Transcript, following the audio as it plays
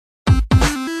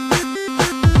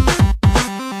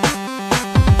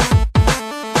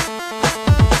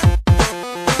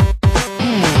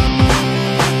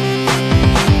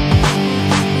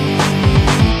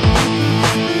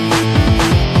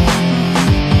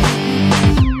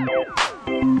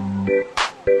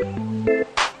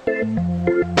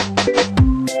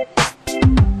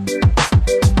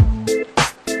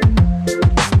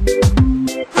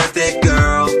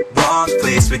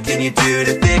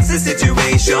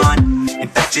sensation.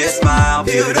 Infectious smile,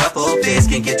 beautiful face,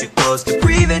 can't get too close to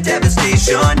prevent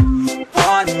devastation.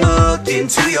 One look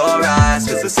into your eyes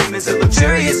feels the same as a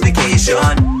luxurious vacation.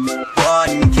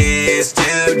 One kiss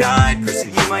tonight, pursue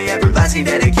you my everlasting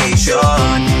dedication.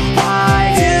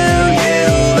 Why do you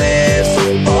live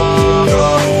so far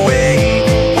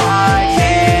away? Why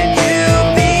can't you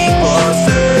be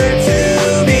closer to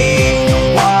me?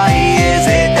 Why is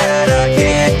it that I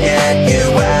can't get you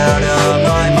out of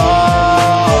my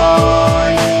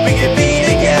mind? We could be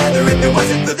together if it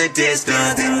wasn't for the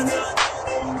distance.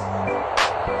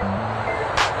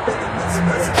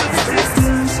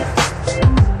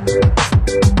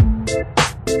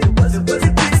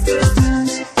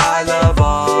 I love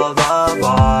all of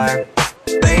our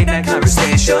late night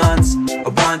conversations. I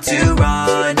want to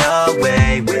run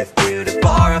away with you to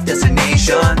far off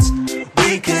destinations.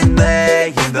 We can lay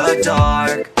in the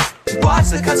dark and watch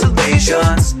the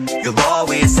constellations. You'll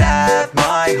always have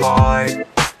my heart,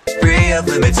 free of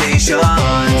limitations.